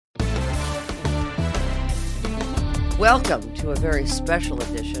Welcome to a very special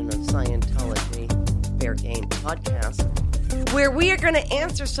edition of Scientology Fair Game Podcast, where we are going to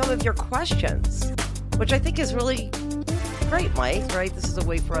answer some of your questions, which I think is really great, Mike, right? This is a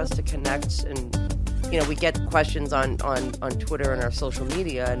way for us to connect, and, you know, we get questions on Twitter and our social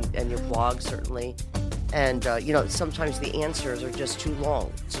media and your blog, certainly. And, you know, sometimes the answers are just too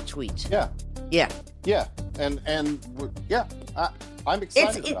long to tweet. Yeah. And I'm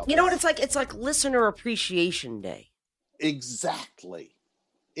excited about you know what it's like? It's like Listener Appreciation Day. Exactly.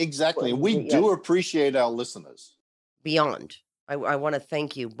 And we do appreciate our listeners. Beyond. I want to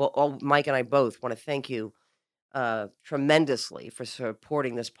thank you. Mike and I both want to thank you tremendously for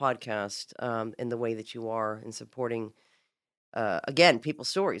supporting this podcast in the way that you are, and supporting, again, people's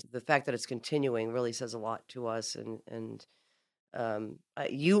stories. The fact that it's continuing really says a lot to us. And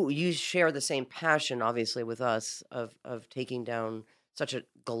you share the same passion, obviously, with us of taking down such a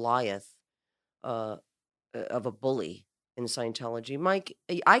Goliath of a bully in Scientology. Mike,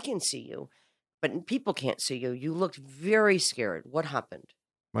 I can see you, but people can't see you. You looked very scared. What happened?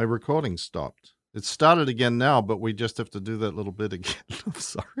 My recording stopped. It started again now, but we just have to do that little bit again. I'm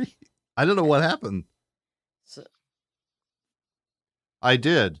sorry. I don't know what happened. I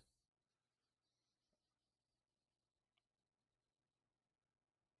did.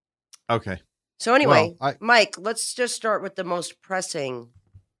 Okay. So anyway, Mike, let's just start with the most pressing.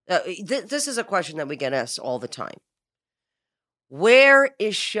 This is a question that we get asked all the time. Where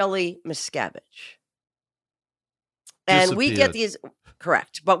is Shelley Miscavige? And we get these,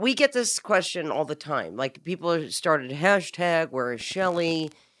 correct, but we get this question all the time. Like, people started hashtag, where is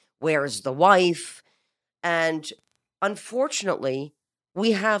Shelley? Where is the wife? And unfortunately,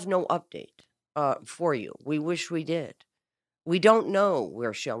 we have no update for you. We wish we did. We don't know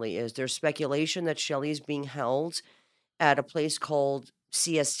where Shelley is. There's speculation that Shelley is being held at a place called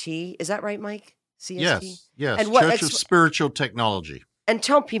CST. Is that right, Mike? CST? Yes. And Church of Spiritual Technology. And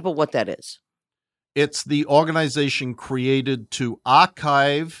tell people what that is. It's the organization created to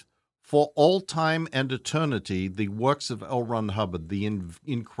archive for all time and eternity the works of L. Ron Hubbard, the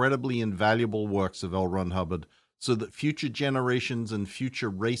incredibly invaluable works of L. Ron Hubbard, so that future generations and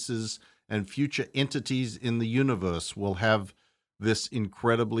future races and future entities in the universe will have this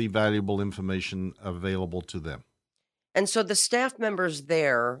incredibly valuable information available to them. And so the staff members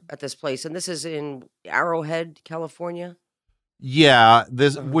there at this place, and this is in Arrowhead, California? Yeah,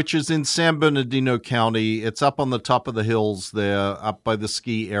 which is in San Bernardino County. It's up on the top of the hills there, up by the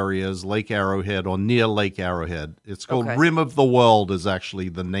ski areas, Lake Arrowhead, or near Lake Arrowhead. It's called Rim of the World is actually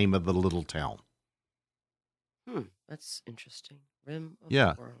the name of the little town. That's interesting. Rim of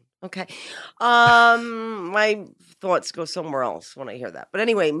the World. Okay. My thoughts go somewhere else when I hear that. But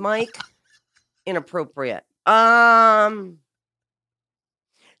anyway, Mike, inappropriate.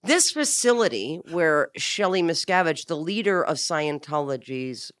 This facility where Shelley Miscavige, the leader of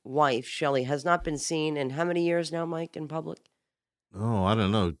Scientology's wife, Shelley, has not been seen in how many years now, Mike, in public? Oh, I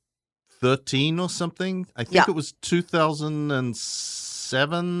don't know, 13 or something? I think it was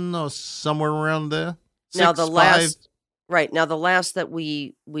 2007 or somewhere around there. Now, the last that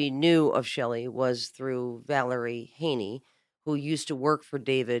we knew of Shelley was through Valerie Haney, who used to work for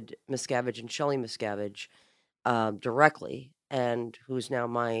David Miscavige and Shelley Miscavige directly, and who's now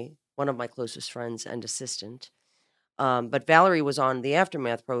one of my closest friends and assistant. But Valerie was on the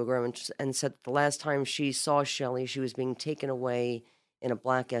Aftermath program and said that the last time she saw Shelley, she was being taken away in a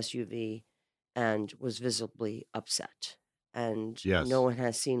black SUV and was visibly upset. And no one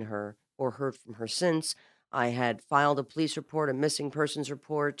has seen her or heard from her since. I had filed a police report, a missing persons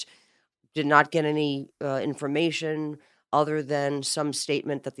report, did not get any information other than some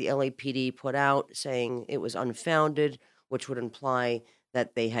statement that the LAPD put out saying it was unfounded, which would imply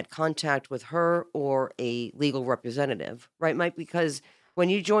that they had contact with her or a legal representative, right, Mike? Because when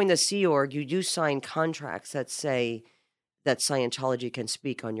you join the Sea Org, you do sign contracts that say that Scientology can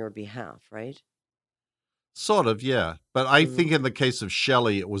speak on your behalf, right? Sort of, yeah. But I think in the case of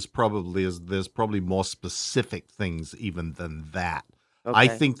Shelley, it was there's probably more specific things even than that. Okay. I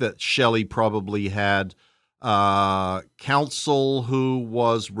think that Shelley probably had counsel who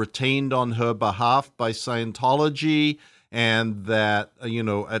was retained on her behalf by Scientology, and that,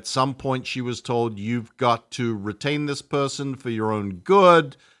 at some point she was told, you've got to retain this person for your own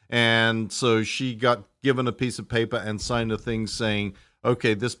good. And so she got given a piece of paper and signed a thing saying,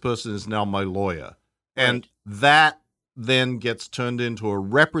 okay, this person is now my lawyer. Right. And that then gets turned into a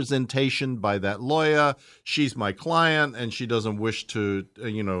representation by that lawyer. She's my client and she doesn't wish to,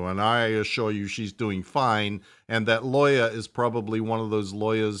 and I assure you she's doing fine. And that lawyer is probably one of those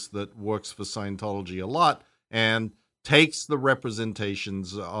lawyers that works for Scientology a lot and takes the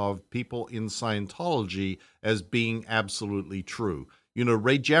representations of people in Scientology as being absolutely true. You know,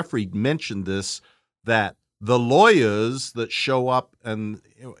 Ray Jeffrey mentioned this, that the lawyers that show up and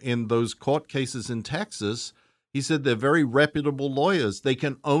in those court cases in Texas, he said they're very reputable lawyers. They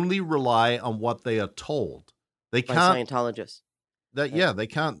can only rely on what they are told. They can't. By Scientologists. That, yeah, they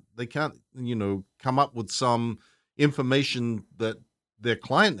can't, come up with some information that their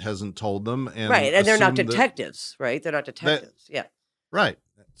client hasn't told them. And right, and they're not detectives, right? They're not detectives, yeah. Right.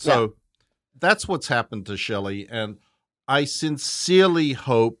 So that's what's happened to Shelley, and I sincerely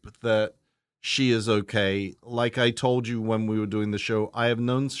hope that she is okay. Like I told you when we were doing the show, I have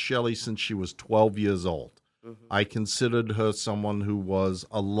known Shelley since she was 12 years old. Mm-hmm. I considered her someone who was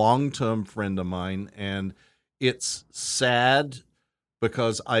a long-term friend of mine, and it's sad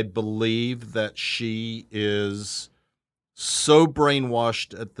because I believe that she is so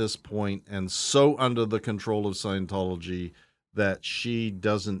brainwashed at this point and so under the control of Scientology that she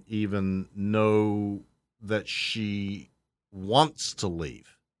doesn't even know that she wants to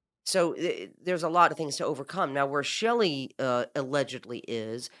leave. So there's a lot of things to overcome. Now, where Shelley allegedly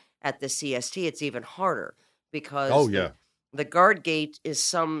is at the CST, it's even harder because the guard gate is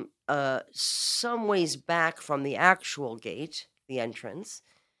some ways back from the actual gate, the entrance.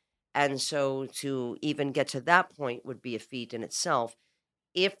 And so to even get to that point would be a feat in itself.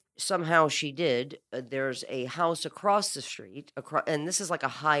 If somehow she did, there's a house across the street, and this is like a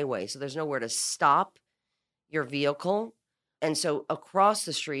highway, so there's nowhere to stop your vehicle. And so across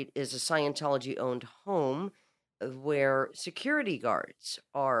the street is a Scientology-owned home where security guards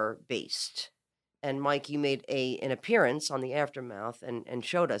are based. And Mike, you made an appearance on the Aftermath and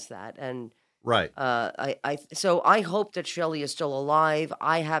showed us that. And right. So I hope that Shelley is still alive.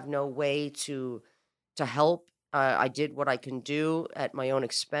 I have no way to help. I did what I can do at my own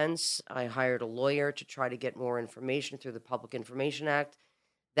expense. I hired a lawyer to try to get more information through the Public Information Act.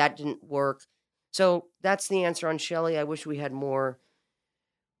 That didn't work. So that's the answer on Shelley. I wish we had more.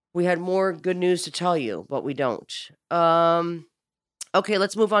 We had more good news to tell you, but we don't. Okay,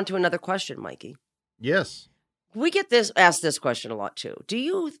 let's move on to another question, Mikey. Yes. We get asked this question a lot too. Do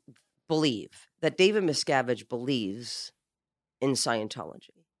you believe that David Miscavige believes in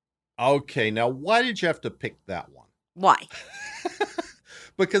Scientology? Okay, now why did you have to pick that one? Why?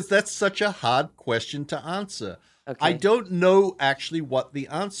 Because that's such a hard question to answer. Okay. I don't know actually what the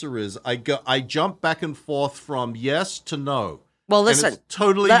answer is. I jump back and forth from yes to no. Well, listen. And it's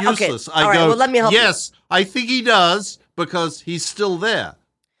totally useless. Okay. All right, well, let me help yes, I think he does because he's still there.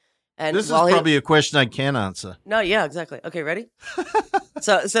 And this is probably a question I can answer. No, yeah, exactly. Okay, ready?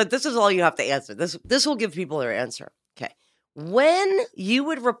 So this is all you have to answer. This will give people their answer. Okay. When you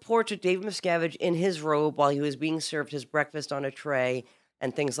would report to David Miscavige in his robe while he was being served his breakfast on a tray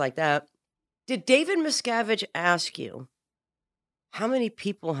and things like that, did David Miscavige ask you, how many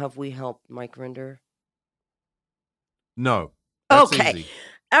people have we helped, Mike Rinder? No. Okay. Easy.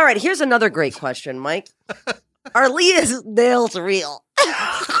 All right, here's another great question, Mike. Are Leah's nails real?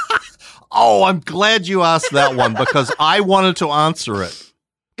 Oh, I'm glad you asked that one because I wanted to answer it.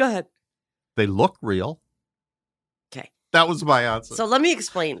 Go ahead. They look real. Okay. That was my answer. So let me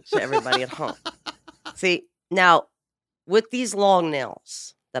explain to everybody at home. See, now, with these long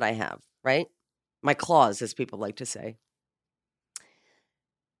nails that I have, right? My claws, as people like to say.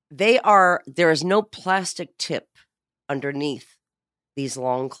 There is no plastic tip underneath these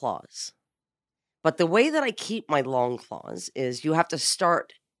long claws. But the way that I keep my long claws is you have to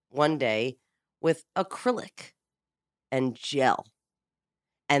start one day with acrylic and gel.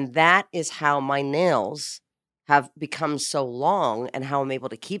 And that is how my nails have become so long and how I'm able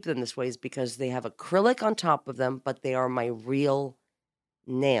to keep them this way is because they have acrylic on top of them, but they are my real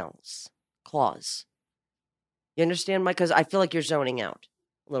nails, claws. You understand, Mike? Because I feel like you're zoning out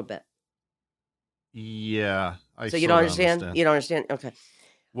a little bit. Yeah. So you don't understand? You don't understand? Okay.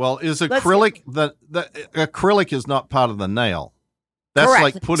 Well, is acrylic the acrylic is not part of the nail. That's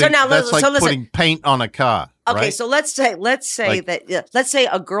correct. Like putting putting paint on a car. Okay, right? so let's say let's say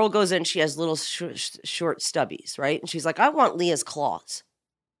a girl goes in, she has little short stubbies, right? And she's like, I want Leah's claws.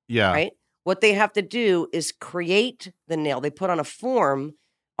 Yeah. Right? What they have to do is create the nail. They put on a form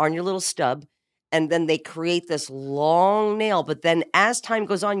on your little stub, and then they create this long nail. But then as time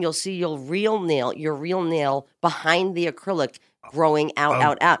goes on, you'll see your real nail behind the acrylic growing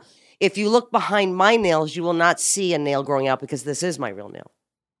out. If you look behind my nails, you will not see a nail growing out because this is my real nail.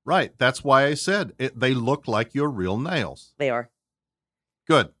 Right. That's why I said they look like your real nails. They are.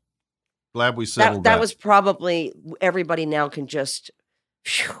 Good. Glad we settled that. That was probably everybody now can just,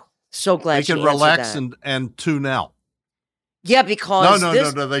 so glad they can relax and tune out. Yeah, because no,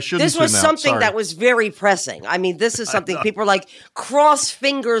 they shouldn't. This was something that was very pressing. I mean, this is something people are like, cross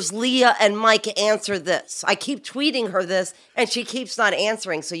fingers, Leah and Mike answer this. I keep tweeting her this, and she keeps not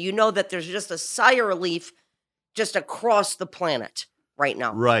answering. So you know that there's just a sigh of relief just across the planet right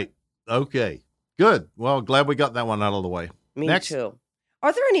now. Right. Okay. Good. Well, glad we got that one out of the way. Me too.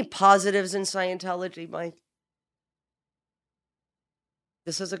 Are there any positives in Scientology, Mike?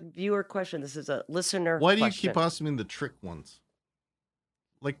 This is a viewer question. This is a listener question. Why do you keep asking me the trick ones?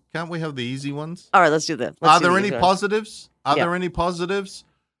 Like, can't we have the easy ones? All right, let's do that. Are there any positives? Are there any positives?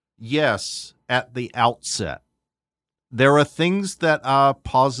 Yes, at the outset. There are things that are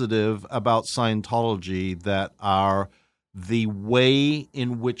positive about Scientology that are the way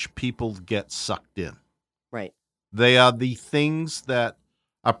in which people get sucked in. Right. They are the things that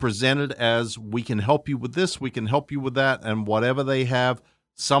are presented as, we can help you with this, we can help you with that, and whatever they have,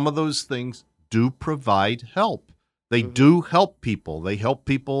 some of those things do provide help. They do help people. They help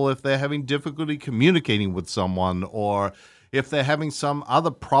people if they're having difficulty communicating with someone, or if they're having some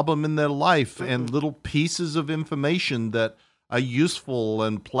other problem in their life, and little pieces of information that are useful,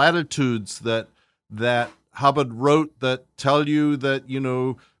 and platitudes that Hubbard wrote that tell you that,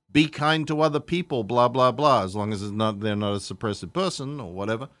 be kind to other people, blah, blah, blah, as long as they're not a suppressive person or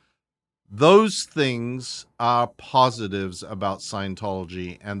whatever. Those things are positives about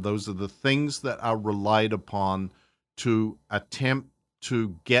Scientology, and those are the things that are relied upon to attempt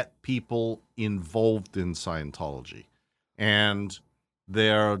to get people involved in Scientology. And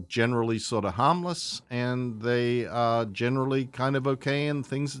they're generally sort of harmless, and they are generally kind of okay, and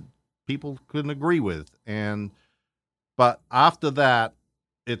things people couldn't agree with. But after that,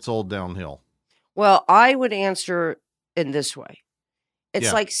 it's all downhill. Well, I would answer in this way.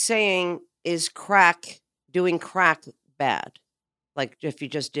 It's like saying, is doing crack bad? Like if you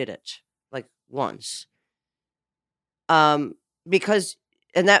just did it like once. Because,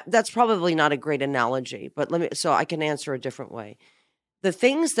 and that's probably not a great analogy, but so I can answer a different way. The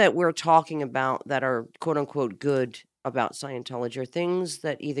things that we're talking about that are quote unquote good about Scientology are things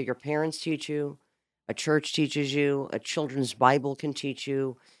that either your parents teach you, a church teaches you, a children's Bible can teach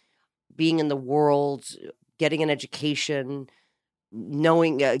you, being in the world, getting an education,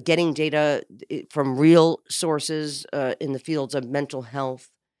 knowing, getting data from real sources in the fields of mental health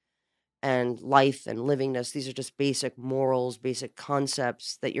and life and livingness. These are just basic morals, basic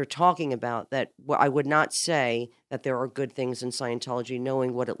concepts that you're talking about, that I would not say that there are good things in Scientology,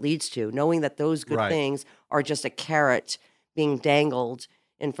 knowing what it leads to, knowing that those good things are just a carrot being dangled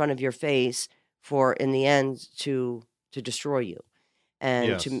in front of your face for, in the end, to destroy you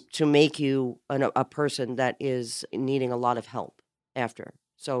and to make you a person that is needing a lot of help after.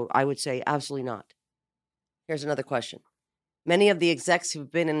 So I would say absolutely not. Here's another question. Many of the execs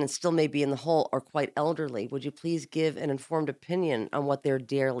who've been in and still may be in the hole are quite elderly. Would you please give an informed opinion on what their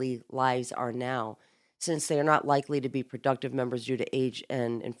daily lives are now? Since they are not likely to be productive members due to age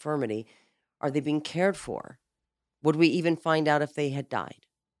and infirmity, are they being cared for? Would we even find out if they had died?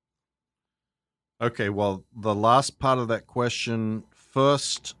 Okay, well, the last part of that question,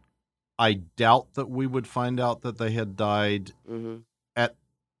 first, I doubt that we would find out that they had died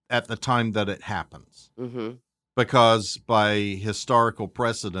at the time that it happens. Because by historical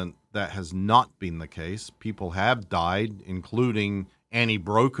precedent, that has not been the case. People have died, including Annie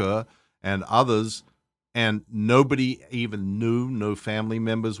Broker and others, and nobody even knew. No family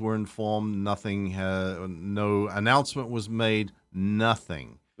members were informed. Nothing, no announcement was made.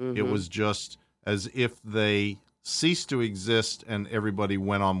 Nothing. It was just as if they ceased to exist and everybody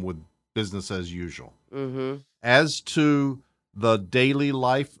went on with business as usual. As to the daily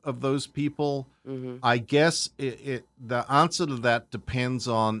life of those people, I guess the answer to that depends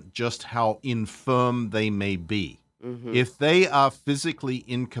on just how infirm they may be. If they are physically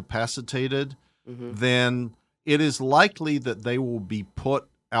incapacitated, then it is likely that they will be put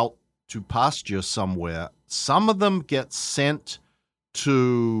out to pasture somewhere. Some of them get sent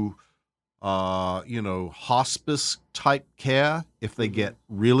to, hospice type care if they get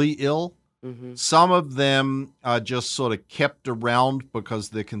really ill. Some of them are just sort of kept around because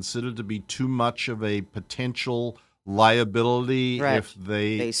they're considered to be too much of a potential liability if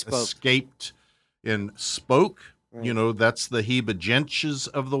they escaped and spoke. That's the Heba Jenches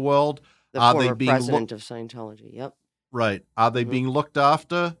of the world. The former president of Scientology. Yep. Right. Are they being looked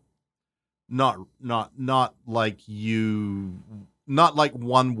after? Not like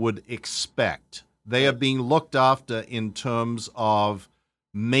one would expect. They are being looked after in terms of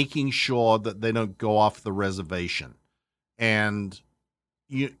making sure that they don't go off the reservation. And,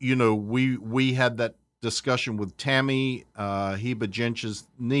 we had that discussion with Tammy, Heba Jench's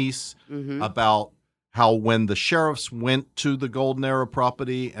niece, about how when the sheriffs went to the Golden Era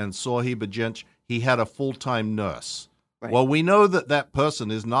property and saw Heber Jentzsch, he had a full-time nurse. Right. Well, we know that that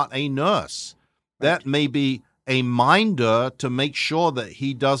person is not a nurse. Right. That may be a minder to make sure that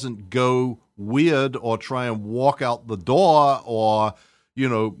he doesn't go weird or try and walk out the door or,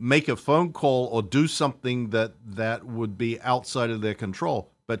 make a phone call or do something that would be outside of their control.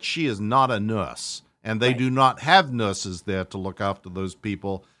 But she is not a nurse, and they do not have nurses there to look after those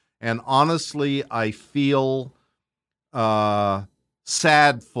people. And honestly, I feel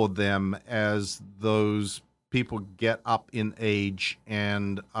sad for them as those people get up in age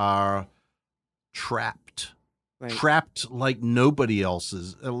and are trapped. Right. Trapped like nobody else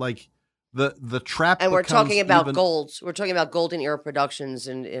is. Like the trap. And we're talking about Golds. We're talking about Golden Era Productions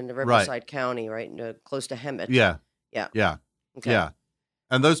in Riverside County, right? Close to Hemet. Yeah. Okay. Yeah.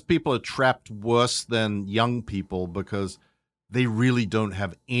 And those people are trapped worse than young people because they really don't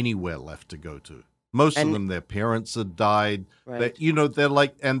have anywhere left to go to. Most of them, their parents have died. Right. They're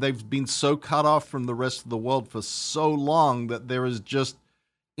like, and they've been so cut off from the rest of the world for so long that there is just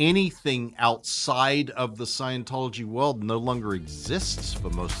anything outside of the Scientology world no longer exists for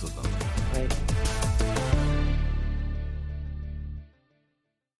most of them. Right.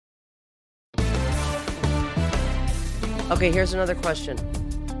 Okay, here's another question.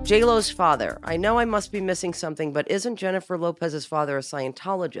 J-Lo's father. I know I must be missing something, but isn't Jennifer Lopez's father a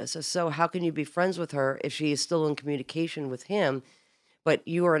Scientologist? If so, how can you be friends with her if she is still in communication with him, but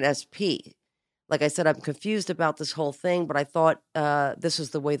you are an SP? Like I said, I'm confused about this whole thing, but I thought this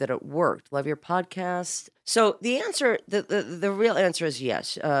is the way that it worked. Love your podcast. So the answer, the real answer is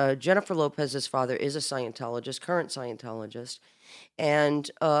yes. Jennifer Lopez's father is a Scientologist, current Scientologist. And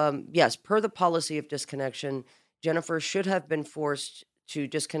yes, per the policy of disconnection, Jennifer should have been forced to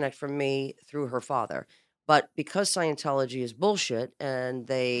disconnect from me through her father. But because Scientology is bullshit and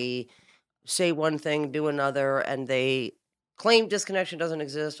they say one thing, do another, and they claim disconnection doesn't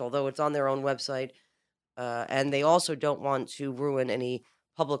exist, although it's on their own website, and they also don't want to ruin any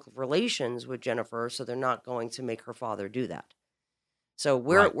public relations with Jennifer, so they're not going to make her father do that. So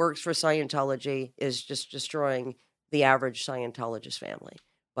where it works for Scientology is just destroying the average Scientologist family.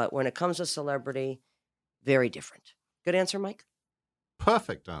 But when it comes to celebrity, very different. Good answer, Mike?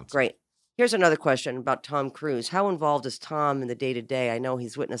 Perfect answer. Great. Here's another question about Tom Cruise. How involved is Tom in the day-to-day? I know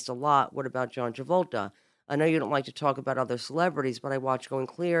he's witnessed a lot. What about John Travolta? I know you don't like to talk about other celebrities, but I watched Going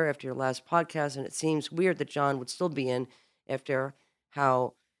Clear after your last podcast, and it seems weird that John would still be in after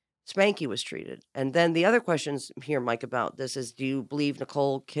how Spanky was treated. And then the other questions here, Mike, about this is, do you believe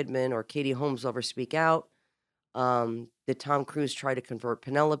Nicole Kidman or Katie Holmes will ever speak out? Did Tom Cruise try to convert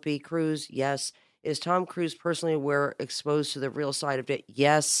Penelope Cruz? Yes. Is Tom Cruise personally aware, exposed to the real side of it?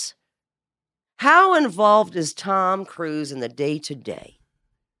 Yes. How involved is Tom Cruise in the day-to-day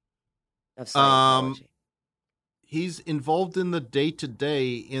of Scientology? He's involved in the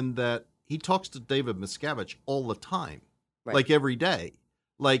day-to-day in that he talks to David Miscavige all the time, like every day.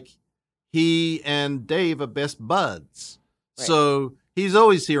 Like he and Dave are best buds. Right. So he's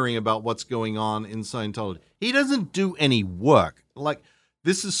always hearing about what's going on in Scientology. He doesn't do any work. Like,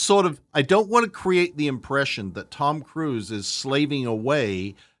 this is sort of, I don't want to create the impression that Tom Cruise is slaving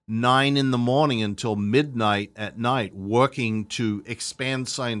away 9 a.m. until midnight at night working to expand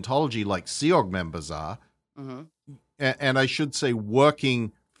Scientology like Sea Org members are. Mm-hmm. And I should say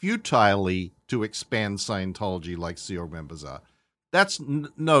working futilely to expand Scientology like Sea Org members are.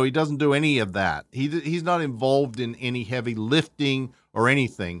 No, he doesn't do any of that. He's not involved in any heavy lifting or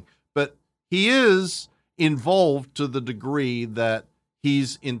anything, but he is involved to the degree that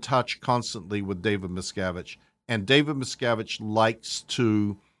he's in touch constantly with David Miscavige, and David Miscavige likes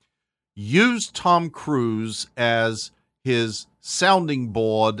to use Tom Cruise as his sounding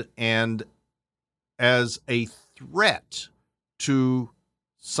board and as a threat to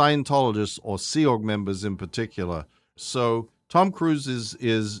Scientologists or Sea Org members in particular. So Tom Cruise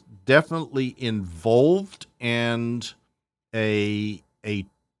is definitely involved, and he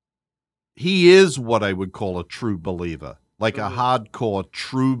is what I would call a true believer. Like a hardcore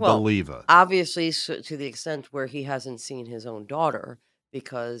true believer. Obviously, to the extent where he hasn't seen his own daughter,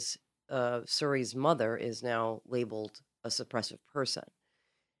 because Suri's mother is now labeled a suppressive person.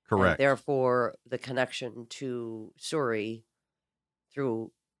 Correct. And therefore, the connection to Suri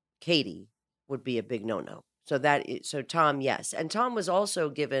through Katie would be a big no-no. So Tom, yes. And Tom was also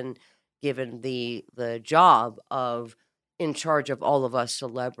given the job of in charge of all of us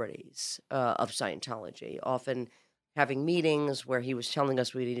celebrities of Scientology, often having meetings where he was telling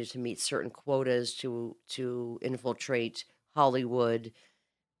us we needed to meet certain quotas to infiltrate Hollywood.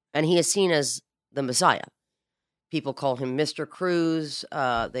 And he is seen as the Messiah People call him Mr. Cruz.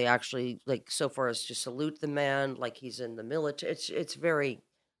 They actually, like, so far as to salute the man like he's in the military. It's very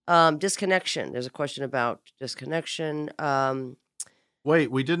disconnection. There's a question about disconnection.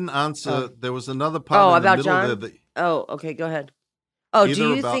 Wait, we didn't answer. There was another part in the middle John? there. That, okay, go ahead. Oh,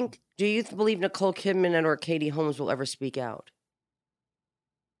 do you believe Nicole Kidman and or Katie Holmes will ever speak out?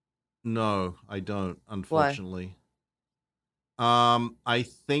 No, I don't, unfortunately. Why? I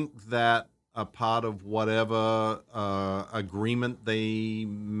think that a part of whatever agreement they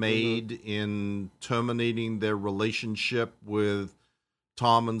made in terminating their relationship with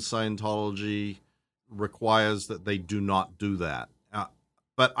Tom and Scientology requires that they do not do that.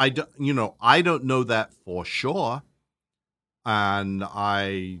 But I don't know that for sure. And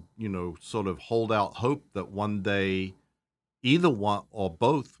I, sort of hold out hope that one day either one or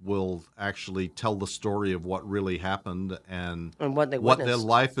both will actually tell the story of what really happened and what their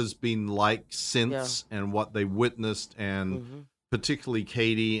life has been like since, and what they witnessed, and particularly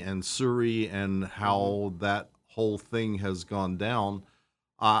Katie and Suri and how that whole thing has gone down.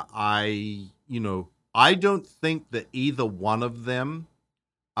 I don't think that either one of them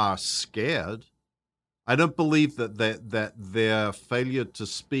are scared. I don't believe that their failure to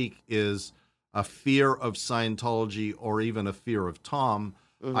speak is a fear of Scientology or even a fear of Tom.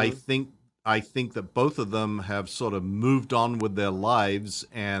 I think that both of them have sort of moved on with their lives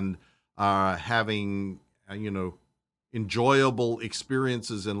and are having enjoyable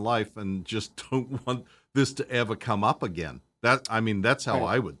experiences in life and just don't want this to ever come up again. That's how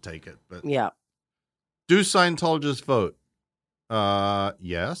I would take it. But yeah, do Scientologists vote?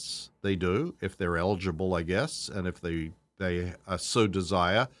 Yes, they do, if they're eligible, I guess, and if they so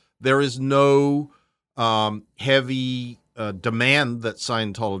desire. There is no heavy demand that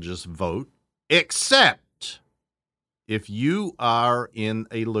Scientologists vote, except if you are in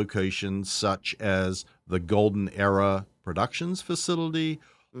a location such as the Golden Era Productions facility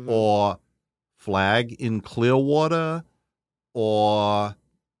or Flag in Clearwater or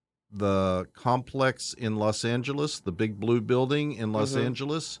the complex in Los Angeles, the Big Blue Building in Los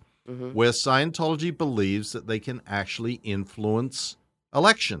Angeles, where Scientology believes that they can actually influence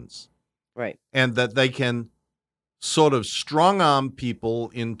elections. Right. And that they can sort of strong-arm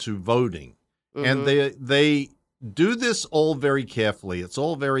people into voting. And they do this all very carefully. It's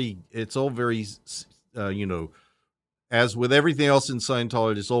all very as with everything else in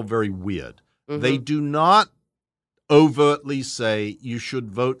Scientology, it's all very weird. They do not overtly say you should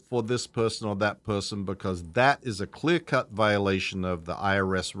vote for this person or that person, because that is a clear-cut violation of the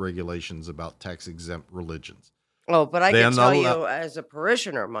IRS regulations about tax-exempt religions. Oh, but I can tell you as a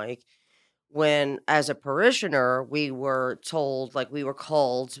parishioner, Mike, as a parishioner, we were told,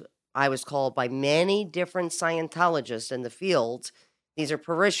 I was called by many different Scientologists in the field. These are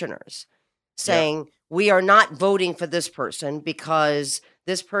parishioners saying, we are not voting for this person because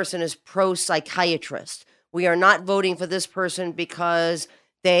this person is pro-psychiatrist. We are not voting for this person because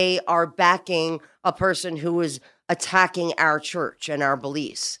they are backing a person who is attacking our church and our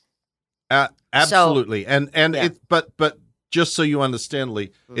beliefs. Absolutely. But just so you understand,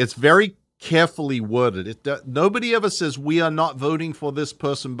 Lee, it's very carefully worded. Nobody ever says we are not voting for this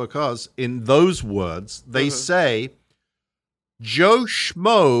person because, in those words, they say Joe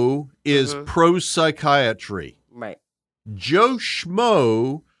Schmo is pro-psychiatry. Right. Joe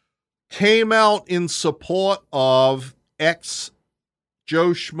Schmo came out in support of X.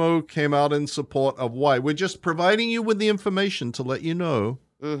 Joe Schmo came out in support of Y. We're just providing you with the information to let you know,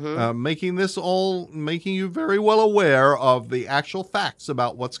 making you very well aware of the actual facts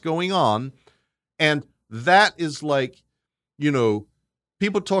about what's going on. And that is like,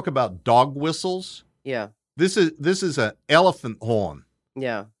 people talk about dog whistles. Yeah. This is an elephant horn.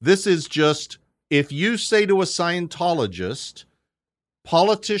 Yeah. This is just, if you say to a Scientologist,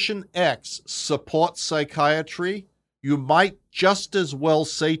 politician X supports psychiatry, you might just as well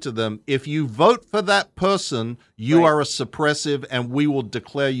say to them, if you vote for that person, you are a suppressive and we will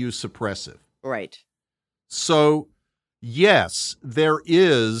declare you suppressive. Right. So, yes, there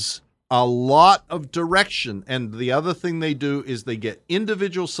is a lot of direction. And the other thing they do is they get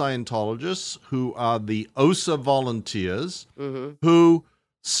individual Scientologists who are the OSA volunteers who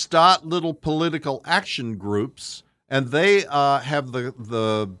start little political action groups, and they have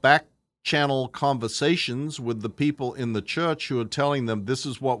the back channel conversations with the people in the church who are telling them this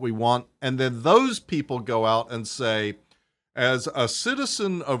is what we want. And then those people go out and say, as a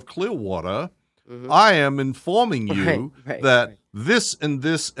citizen of Clearwater, I am informing you that this and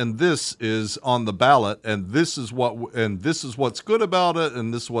this and this is on the ballot, and this is what's good about it,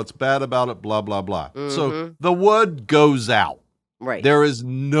 and this is what's bad about it, blah, blah, blah. So the word goes out. Right. There is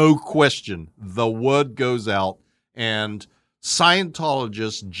no question. The word goes out. And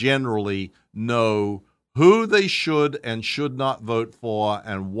Scientologists generally know who they should and should not vote for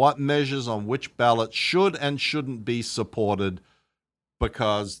and what measures on which ballots should and shouldn't be supported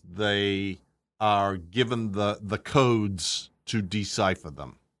because they are given the codes to decipher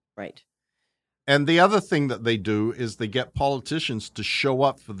them. Right. And the other thing that they do is they get politicians to show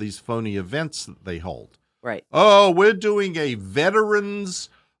up for these phony events that they hold. Right. Oh, we're doing a veterans,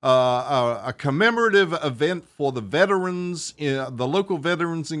 a commemorative event for the veterans, the local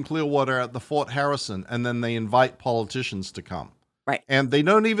veterans in Clearwater at the Fort Harrison, and then they invite politicians to come. Right. And they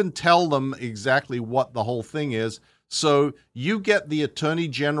don't even tell them exactly what the whole thing is. So you get the Attorney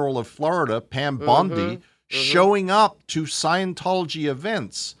General of Florida, Pam Bondi, showing up to Scientology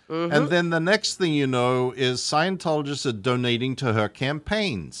events. And then the next thing you know is Scientologists are donating to her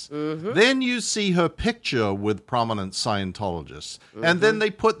campaigns. Then you see her picture with prominent Scientologists. And then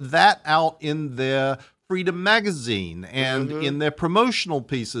they put that out in their Freedom magazine and in their promotional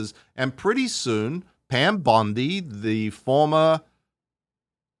pieces. And pretty soon, Pam Bondi, the former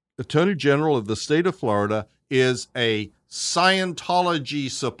Attorney General of the state of Florida, is a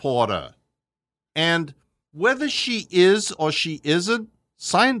Scientology supporter. And whether she is or she isn't,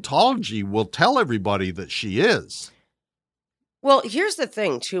 Scientology will tell everybody that she is. Well, here's the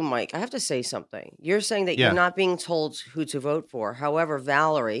thing, too, Mike. I have to say something. You're saying that you're not being told who to vote for. However,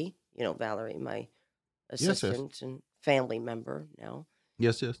 Valerie, my assistant and family member now.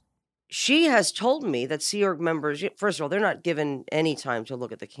 Yes. She has told me that Sea Org members, first of all, they're not given any time to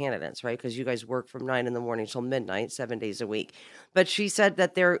look at the candidates, right? Because you guys work from 9 in the morning till midnight, 7 days a week. But she said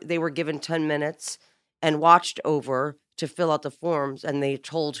that they were given 10 minutes and watched over to fill out the forms, and they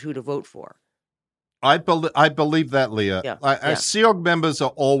told who to vote for. I believe that, Leah. Yeah. Sea Org members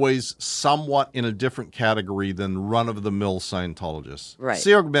are always somewhat in a different category than run-of-the-mill Scientologists. Right.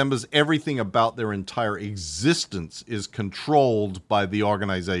 Sea Org members, everything about their entire existence is controlled by the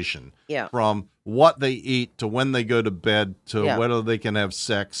organization. Yeah. From what they eat to when they go to bed to whether they can have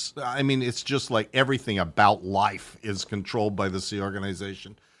sex. I mean, it's just like everything about life is controlled by the Sea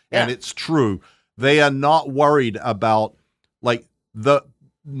organization. And it's true. They are not worried about,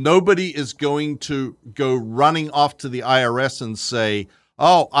 nobody is going to go running off to the IRS and say,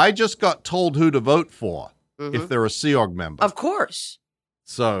 oh, I just got told who to vote for if they're a Sea Org member. Of course.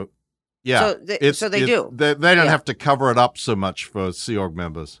 So, yeah. So they do. They don't have to cover it up so much for Sea Org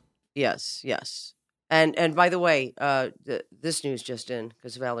members. Yes. And by the way, this news just in,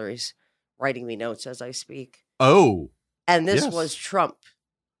 because Valerie's writing me notes as I speak. Oh. And this was Trump.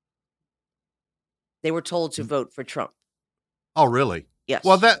 They were told to vote for Trump. Oh, really? Yes.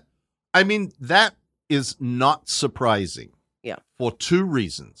 Well, that is not surprising. Yeah. For two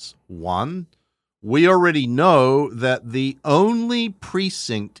reasons. One, we already know that the only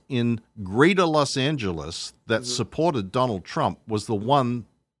precinct in greater Los Angeles that supported Donald Trump was the one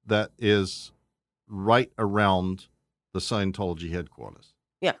that is right around the Scientology headquarters.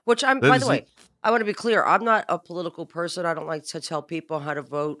 Yeah, which by the way, I want to be clear. I'm not a political person. I don't like to tell people how to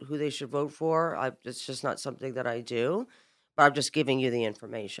vote, who they should vote for. It's just not something that I do. But I'm just giving you the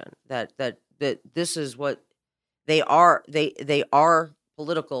information that this is what they are. They are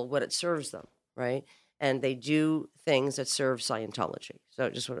political when it serves them, right? And they do things that serve Scientology. So I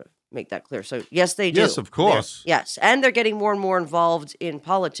just want to make that clear. So yes, they do. Yes, of course. Yes, and they're getting more and more involved in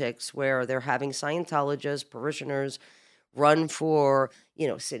politics, where they're having Scientologists, parishioners, run for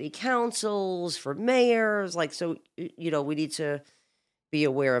city councils, for mayors. So we need to be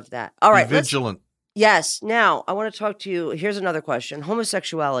aware of that. All right, be vigilant. Yes. Now, I want to talk to you. Here's another question.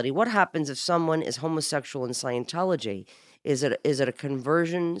 Homosexuality. What happens if someone is homosexual in Scientology? Is it a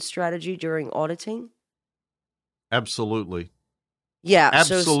conversion strategy during auditing? Absolutely. Yeah.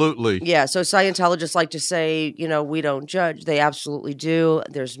 Absolutely. So Scientologists like to say, we don't judge. They absolutely do.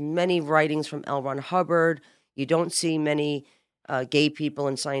 There's many writings from L. Ron Hubbard. You don't see many gay people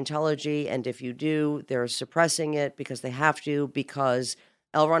in Scientology. And if you do, they're suppressing it because they have to, because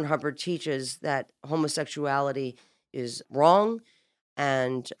L. Ron Hubbard teaches that homosexuality is wrong,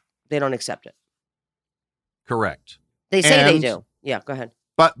 and they don't accept it. Correct. They say they do. Yeah, go ahead.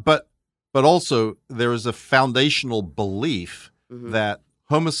 But also there is a foundational belief that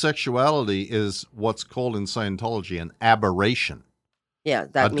homosexuality is what's called in Scientology an aberration. Yeah,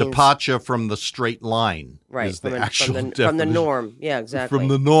 that means departure from the straight line. Right, is the from the norm. Yeah, exactly. From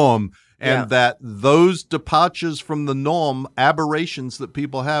the norm. And that those departures from the norm, aberrations that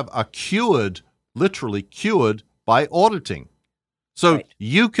people have, are cured, literally cured, by auditing. So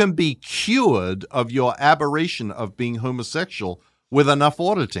you can be cured of your aberration of being homosexual with enough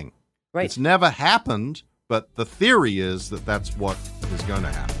auditing. Right. It's never happened, but the theory is that that's what is going to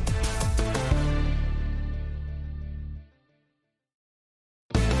happen.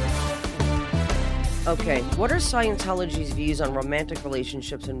 Okay, what are Scientology's views on romantic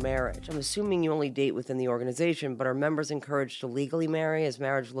relationships and marriage? I'm assuming you only date within the organization, but are members encouraged to legally marry? Is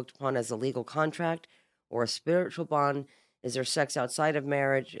marriage looked upon as a legal contract or a spiritual bond? Is there sex outside of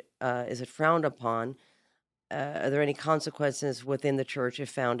marriage? Is it frowned upon? Are there any consequences within the church if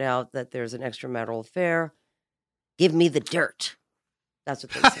found out that there's an extramarital affair? Give me the dirt. That's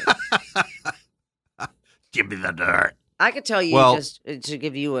what they say. Give me the dirt. I could tell you, just to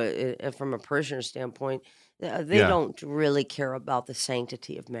give you from a parishioner standpoint, they don't really care about the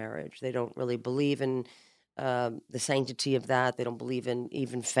sanctity of marriage. They don't really believe in the sanctity of that. They don't believe in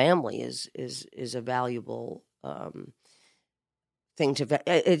even family is a valuable thing to.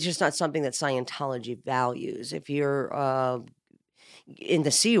 It's just not something that Scientology values. If you're in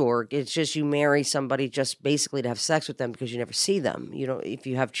the Sea Org, it's just you marry somebody just basically to have sex with them because you never see them. You know, if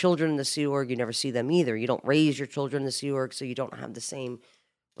you have children in the Sea Org, you never see them either. You don't raise your children in the Sea Org, so you don't have the same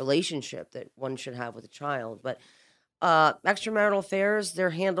relationship that one should have with a child. But extramarital affairs,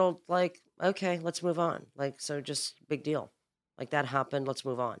 they're handled like, okay, let's move on. Like, so just big deal. Like that happened, let's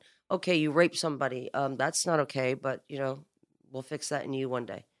move on. Okay, you raped somebody. That's not okay, but, you know, we'll fix that in you one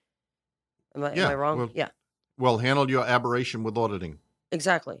day. Am I wrong? Well, yeah. Well, handle your aberration with auditing.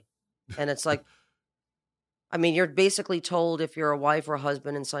 Exactly. And it's like, I mean, you're basically told if you're a wife or a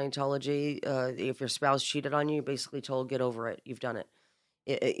husband in Scientology, if your spouse cheated on you, you're basically told, get over it. You've done it.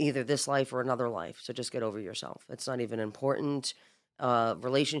 Either this life or another life. So just get over yourself. It's not even important.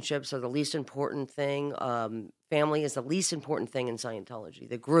 Relationships are the least important thing. Family is the least important thing in Scientology.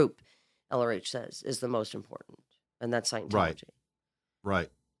 The group, LRH says, is the most important. And that's Scientology. Right.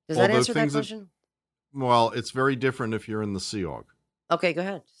 Does that answer that question? Well, it's very different if you're in the Sea Org. Okay, go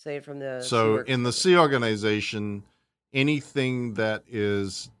ahead. Say it from the So in the Sea Organization, anything that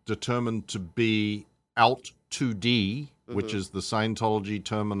is determined to be out 2D, which is the Scientology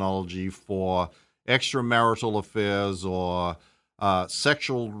terminology for extramarital affairs or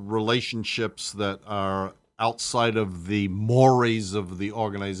sexual relationships that are outside of the mores of the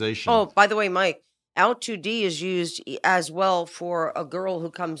organization. Oh, by the way, Mike, out 2D is used as well for a girl who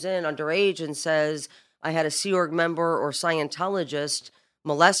comes in underage and says, I had a Sea Org member or Scientologist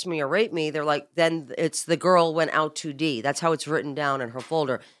molest me or rape me. They're like, then it's the girl went out 2D. That's how it's written down in her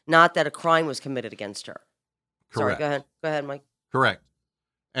folder, not that a crime was committed against her. Correct. Sorry, go ahead, Mike. Correct.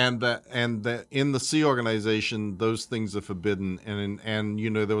 And in the Sea Organization, those things are forbidden. And you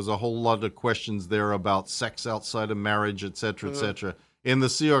know, there was a whole lot of questions there about sex outside of marriage, et cetera, et cetera. In the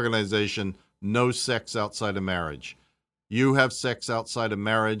Sea Organization, no sex outside of marriage. You have sex outside of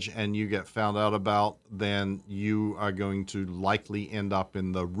marriage and you get found out about, then you are going to likely end up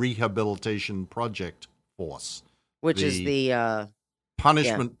in the Rehabilitation Project Force. Which is the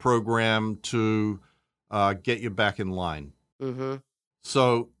punishment program to get you back in line. Mm-hmm.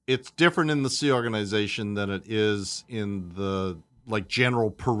 So it's different in the Sea Organization than it is in the general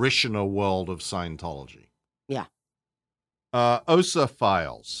parishioner world of Scientology. Yeah. OSA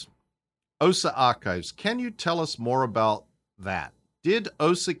files. OSA archives. Can you tell us more about that? Did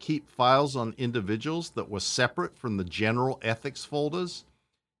OSA keep files on individuals that were separate from the general ethics folders?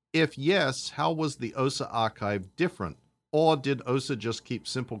 If yes, how was the OSA archive different? Or did OSA just keep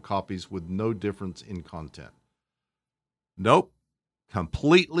simple copies with no difference in content? Nope.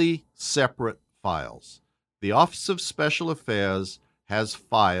 Completely separate files. The Office of Special Affairs has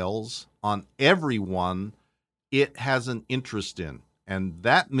files on everyone it has an interest in. And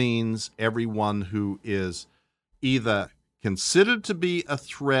that means everyone who is either considered to be a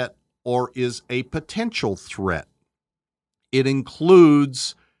threat or is a potential threat. It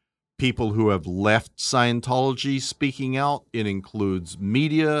includes people who have left Scientology speaking out. It includes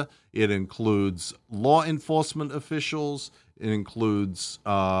media. It includes law enforcement officials. It includes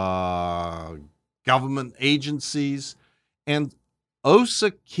government agencies. And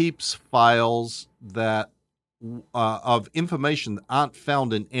OSA keeps files that of information that aren't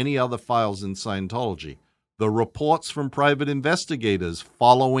found in any other files in Scientology. The reports from private investigators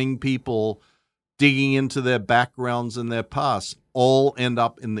following people, digging into their backgrounds and their past, all end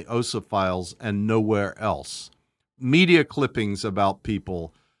up in the OSA files and nowhere else. Media clippings about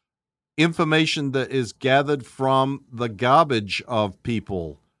people, information that is gathered from the garbage of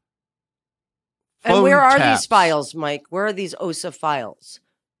people. And where are these files, Mike? Where are these OSA files?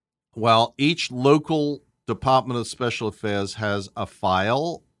 Well, each local Department of Special Affairs has a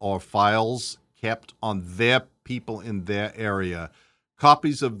file or files kept on their people in their area.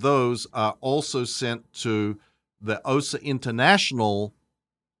 Copies of those are also sent to the OSA International,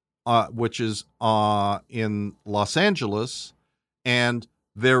 which is in Los Angeles, and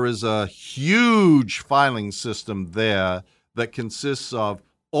there is a huge filing system there that consists of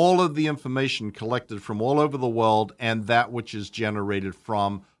all of the information collected from all over the world and that which is generated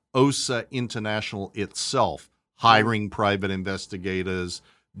from OSA International itself, hiring private investigators,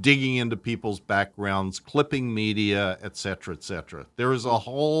 digging into people's backgrounds, clipping media, et cetera, et cetera. There is a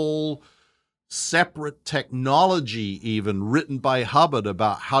whole separate technology even written by Hubbard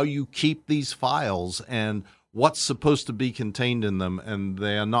about how you keep these files and what's supposed to be contained in them, and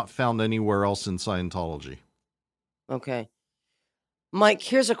they are not found anywhere else in Scientology. Okay. Mike,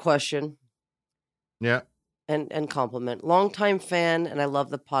 here's a question. Yeah. And compliment. Longtime fan, and I love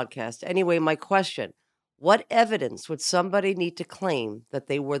the podcast. Anyway, my question. What evidence would somebody need to claim that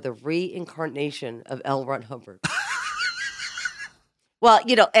they were the reincarnation of L. Ron Hubbard? Well,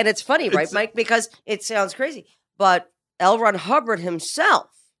 and it's funny, right, Mike? Because it sounds crazy. But L. Ron Hubbard himself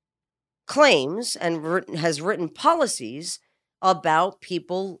claims and has written policies about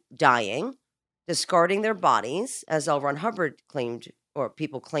people dying, discarding their bodies, as L. Ron Hubbard claimed, or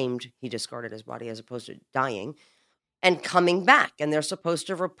people claimed he discarded his body as opposed to dying, and coming back. And they're supposed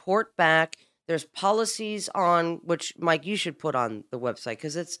to report back. There's policies on, which, Mike, you should put on the website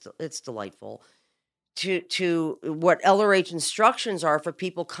because it's delightful, to what LRH instructions are for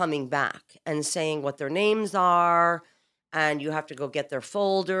people coming back and saying what their names are. And you have to go get their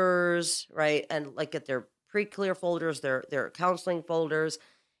folders, right? And like get their pre-clear folders, their counseling folders.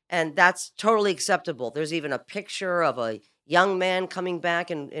 And that's totally acceptable. There's even a picture of a young man coming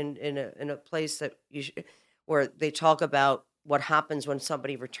back in a place that where they talk about what happens when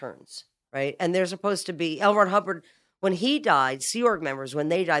somebody returns, right? And they're supposed to be, L. Ron Hubbard, when he died, Sea Org members, when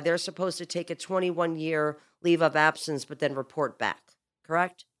they died, they're supposed to take a 21-year leave of absence, but then report back,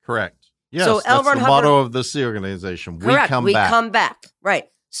 correct? Correct. Yes, so that's the motto of the Sea organization. Correct. We come back. Right.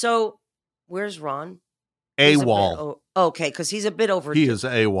 So where's Ron? AWOL. Okay, because he's a bit overdue. He is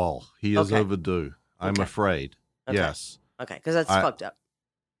AWOL. He is overdue. I'm afraid. Okay. Yes. Okay, because that's fucked up.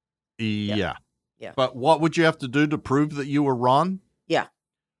 Yeah. Yeah. But what would you have to do to prove that you were Ron? Yeah.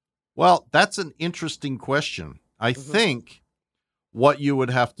 Well, that's an interesting question. I think what you would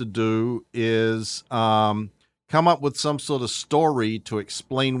have to do is come up with some sort of story to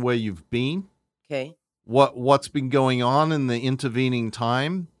explain where you've been. Okay. What's been going on in the intervening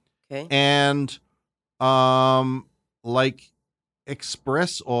time. Okay. And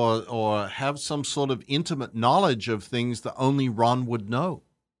express or have some sort of intimate knowledge of things that only Ron would know.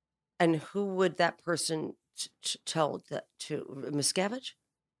 And who would that person tell that to? Miscavige?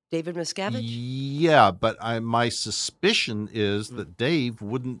 David Miscavige? Yeah, but my suspicion is that Dave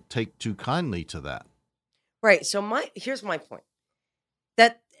wouldn't take too kindly to that. Right. So here's my point.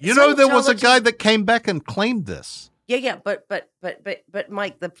 That there was a guy that came back and claimed this. Yeah. But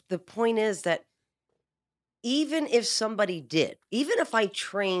Mike, the point is that even if somebody did, even if I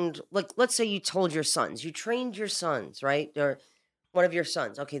trained, like, let's say you trained your sons, right? Or one of your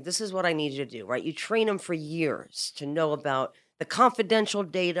sons. Okay, this is what I need you to do, right? You train them for years to know about the confidential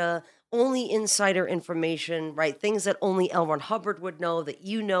data, only insider information, right? Things that only L. Ron Hubbard would know, that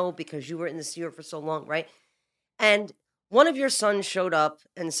you know because you were in the Sea Org for so long, right? And one of your sons showed up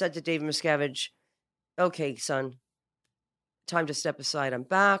and said to David Miscavige, okay, son, time to step aside. I'm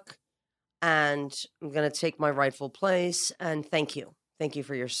back. And I'm going to take my rightful place. And thank you. Thank you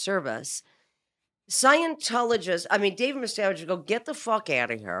for your service. Scientologists, David Miscavige would go, get the fuck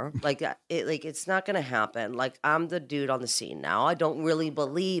out of here. It's not going to happen. Like, I'm the dude on the scene now. I don't really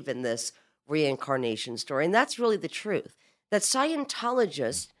believe in this reincarnation story. And that's really the truth. That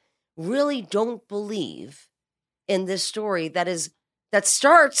Scientologists really don't believe in this story that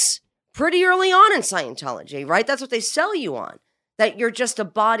starts pretty early on in Scientology, right? That's what they sell you on. That you're just a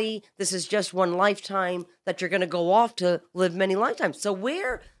body, this is just one lifetime, that you're going to go off to live many lifetimes. So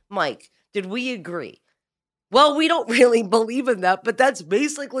where, Mike, did we agree? Well, we don't really believe in that, but that's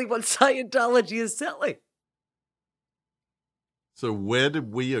basically what Scientology is selling. So where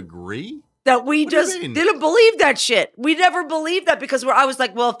did we agree? That we just didn't believe that shit. We never believed that because I was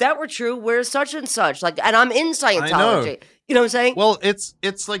like, well, if that were true, where's such and such? Like, and I'm in Scientology. You know what I'm saying? Well, it's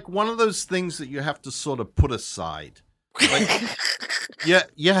like one of those things that you have to sort of put aside. Like,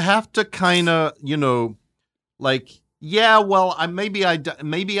 you have to kind of, maybe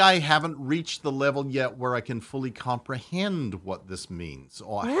I haven't reached the level yet where I can fully comprehend what this means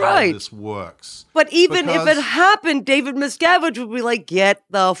or how this works. But even if it happened, David Miscavige would be like, get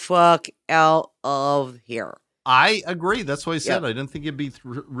the fuck out of here. I agree. That's why I said I didn't think you'd be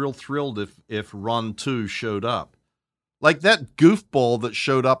real thrilled if Ron 2 showed up. Like that goofball that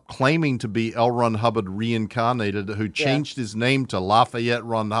showed up claiming to be L. Ron Hubbard reincarnated, who changed his name to Lafayette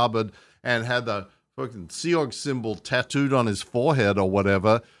Ron Hubbard and had the fucking Sea Org symbol tattooed on his forehead or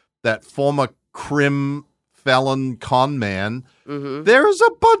whatever, that former crim felon con man. There's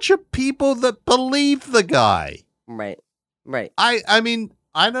a bunch of people that believe the guy. Right. I mean,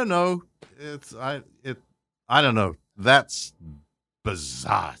 I don't know. I don't know. That's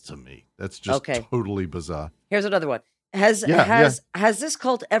bizarre to me. That's just totally bizarre. Here's another one. Has this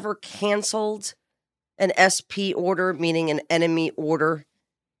cult ever canceled an SP order, meaning an enemy order?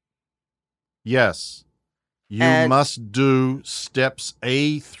 Yes. You must do steps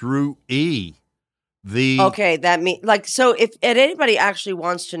A through E. That means so if anybody actually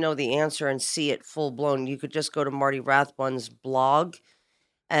wants to know the answer and see it full blown, you could just go to Marty Rathbun's blog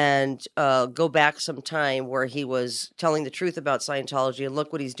and go back some time where he was telling the truth about Scientology, and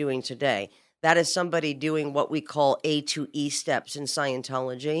look what he's doing today. That is somebody doing what we call A to E steps in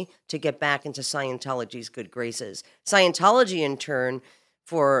Scientology to get back into Scientology's good graces. Scientology, in turn,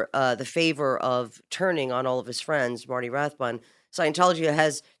 for the favor of turning on all of his friends, Marty Rathbun, Scientology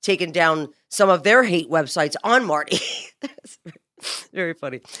has taken down some of their hate websites on Marty. That's very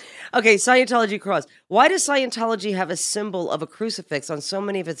funny. Okay, Scientology cross. Why does Scientology have a symbol of a crucifix on so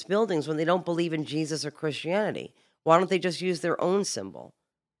many of its buildings when they don't believe in Jesus or Christianity? Why don't they just use their own symbol?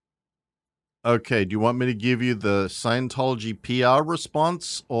 Okay, do you want me to give you the Scientology PR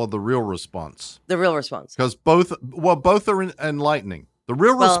response or the real response? The real response. Because both are enlightening. The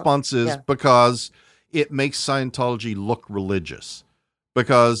real response is because it makes Scientology look religious.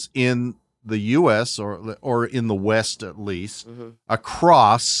 Because in the U.S. or in the West at least, a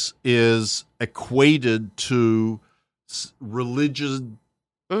cross is equated to religious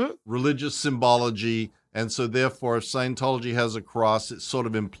symbology, and so therefore, if Scientology has a cross, it sort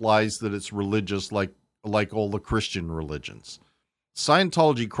of implies that it's religious, like all the Christian religions.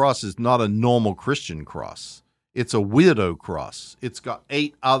 Scientology cross is not a normal Christian cross. It's a weirdo cross. It's got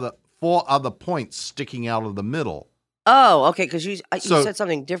 4 other points sticking out of the middle. Oh, okay, because you said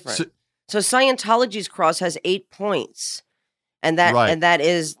something different. So Scientology's cross has 8 points, and that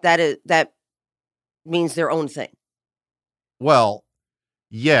means their own thing. Well,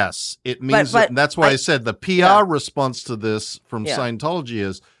 yes, it means that, and that's why I said the PR response to this from Scientology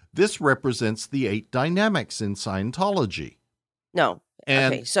is this represents the 8 dynamics in Scientology. No.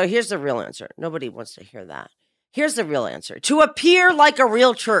 Okay, so here's the real answer. Nobody wants to hear that. Here's the real answer. To appear like a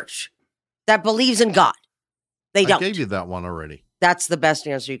real church that believes in God. They don't. I gave you that one already. That's the best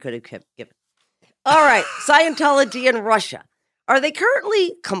answer you could have given. All right, Scientology in Russia. Are they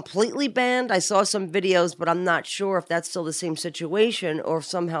currently completely banned? I saw some videos, but I'm not sure if that's still the same situation or if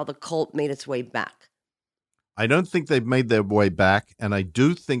somehow the cult made its way back. I don't think they've made their way back, and I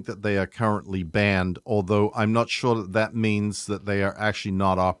do think that they are currently banned, although I'm not sure that means that they are actually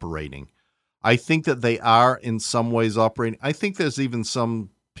not operating. I think that they are in some ways operating. I think there's even some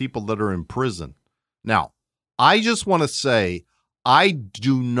people that are in prison. Now, I just want to say I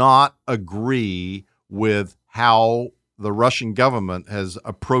do not agree with how the Russian government has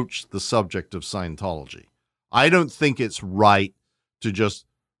approached the subject of Scientology. I don't think it's right to just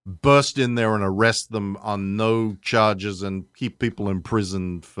burst in there and arrest them on no charges and keep people in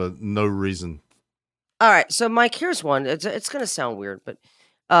prison for no reason. All right. So, Mike, here's one. It's going to sound weird, but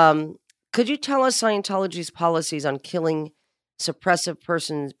could you tell us Scientology's policies on killing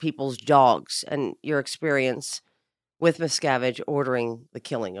suppressive people's dogs and your experience with Miscavige ordering the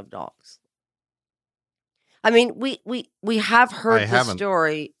killing of dogs? I mean, we have heard the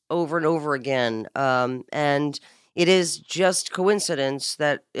story over and over again, and it is just coincidence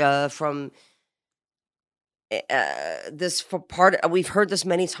that we've heard this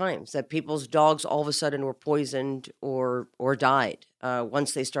many times, that people's dogs all of a sudden were poisoned or died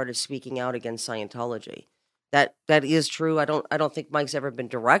once they started speaking out against Scientology. That is true. I don't think Mike's ever been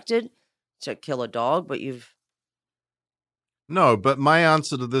directed to kill a dog, but you've. No, but my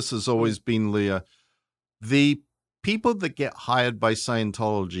answer to this has always been, Leah, the people that get hired by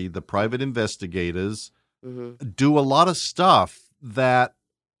Scientology, the private investigators, do a lot of stuff that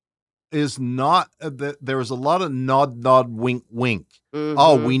is not, there is a lot of nod, wink, wink.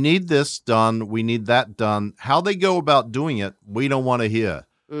 Oh, we need this done. We need that done. How they go about doing it, we don't want to hear.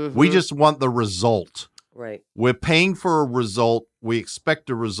 We just want the result. Right. We're paying for a result. We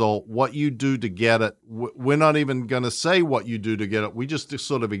expect a result. What you do to get it, we're not even going to say what you do to get it. We just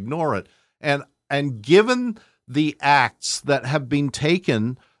sort of ignore it. And given the acts that have been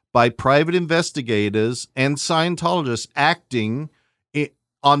taken by private investigators and Scientologists acting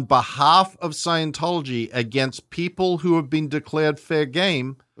on behalf of Scientology against people who have been declared fair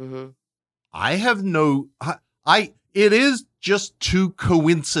game, it is just too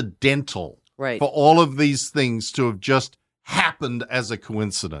coincidental for all of these things to have just happened as a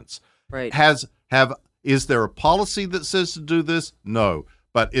coincidence. Right. Is there a policy that says to do this? No.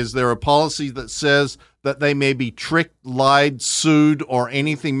 But is there a policy that says that they may be tricked, lied, sued, or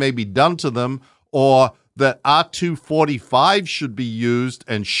anything may be done to them, or that R245 should be used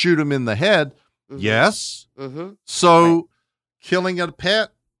and shoot them in the head. Yes. So killing a pet,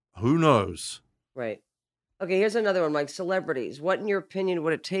 who knows? Right. Okay, here's another one, Mike. Celebrities. What, in your opinion,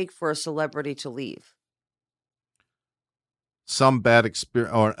 would it take for a celebrity to leave? Some bad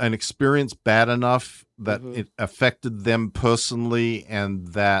experience, or an experience bad enough that it affected them personally, and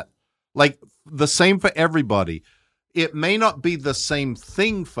that, like, the same for everybody. It may not be the same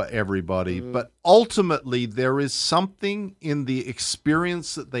thing for everybody, but ultimately there is something in the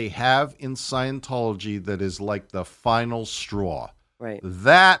experience that they have in Scientology that is like the final straw. Right.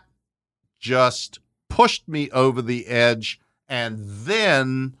 That just pushed me over the edge, and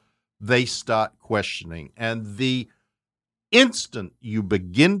then they start questioning. And the instant you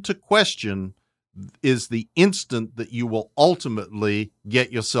begin to question is the instant that you will ultimately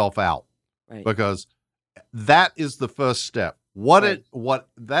get yourself out. Right. Because that is the first step. What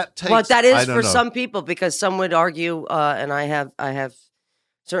that takes. Well, that is for some people, because some would argue, and I have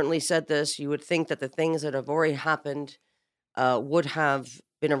certainly said this. You would think that the things that have already happened would have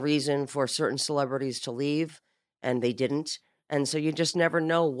been a reason for certain celebrities to leave, and they didn't. And so you just never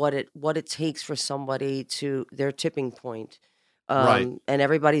know what it takes for somebody to their tipping point. Right. And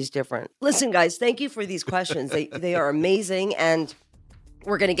everybody's different. Listen, guys, thank you for these questions. They are amazing, and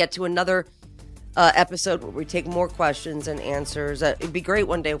we're going to get to another episode where we take more questions and answers. It'd be great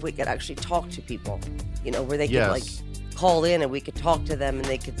one day if we could actually talk to people, where they could like call in and we could talk to them and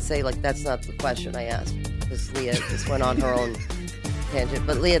they could say, like, that's not the question I asked, because Leah just went on her own tangent.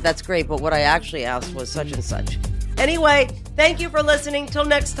 But Leah, that's great. But what I actually asked was such and such. Anyway, thank you for listening. Till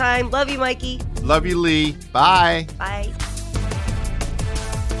next time. Love you, Mikey. Love you, Lee. Bye. Bye.